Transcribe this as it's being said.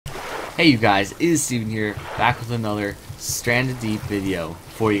Hey you guys, it is Steven here, back with another Stranded Deep video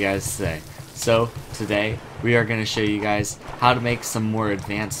for you guys today. So, today we are going to show you guys how to make some more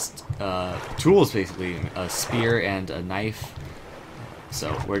advanced tools, basically, a spear and a knife.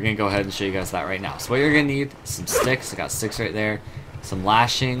 So, we're going to go ahead and show you guys that right now. So what you're going to need is some sticks, I got sticks right there, some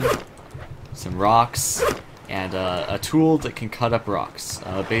lashing, some rocks, and a tool that can cut up rocks.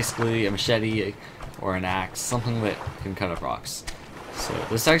 Basically a machete or an axe, something that can cut up rocks. So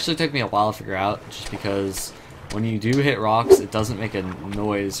this actually took me a while to figure out, just because when you do hit rocks, it doesn't make a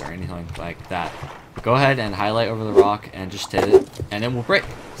noise or anything like that. But go ahead and highlight over the rock and just hit it, and it will break.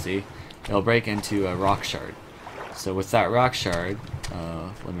 See? It'll break into a rock shard. So with that rock shard,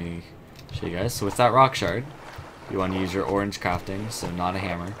 let me show you guys. So with that rock shard, you want to use your orange crafting, so not a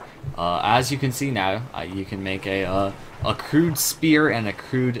hammer. As you can see now, you can make a crude spear and a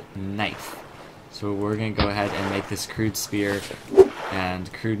crude knife. So we're going to go ahead and make this crude spear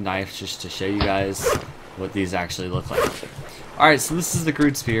and crude knife just to show you guys what these actually look like. Alright, so this is the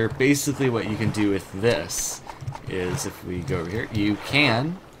crude spear. Basically what you can do with this is, if we go over here, you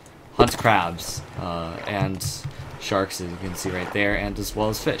can hunt crabs and sharks, as you can see right there, and as well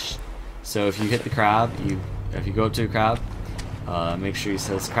as fish. So if you hit the crab, if you go up to a crab, make sure you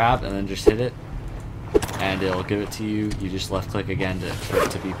says crab and then just hit it, and it'll give it to you. You just left click again for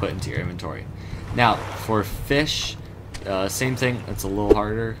it to be put into your inventory. Now for fish, same thing. It's a little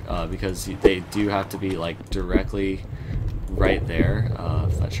harder because they do have to be like directly right there.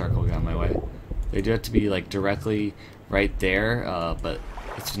 If that shark will get on my way, they do have to be like directly right there. But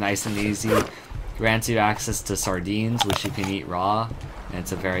it's nice and easy. Grants you access to sardines, which you can eat raw, and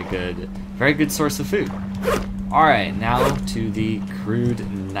it's a very good source of food. All right, now to the crude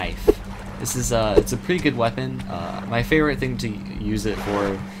knife. This is it's a pretty good weapon. My favorite thing to use it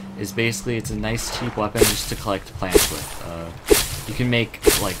for is basically it's a nice cheap weapon just to collect plants with. You can make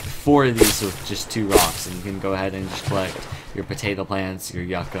like 4 of these with just 2 rocks, and you can go ahead and just collect your potato plants, your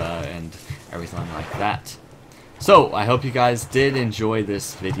yucca, and everything like that. So I hope you guys did enjoy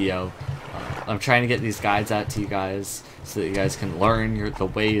this video. I'm trying to get these guides out to you guys so that you guys can learn the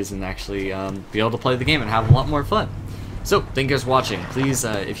ways and actually be able to play the game and have a lot more fun. So thank you guys for watching. Please,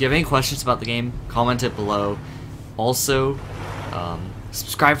 if you have any questions about the game, comment it below. Also,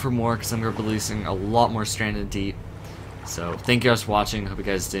 subscribe for more, because I'm going to be releasing a lot more Stranded Deep. So thank you guys for watching. Hope you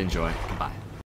guys did enjoy. Goodbye.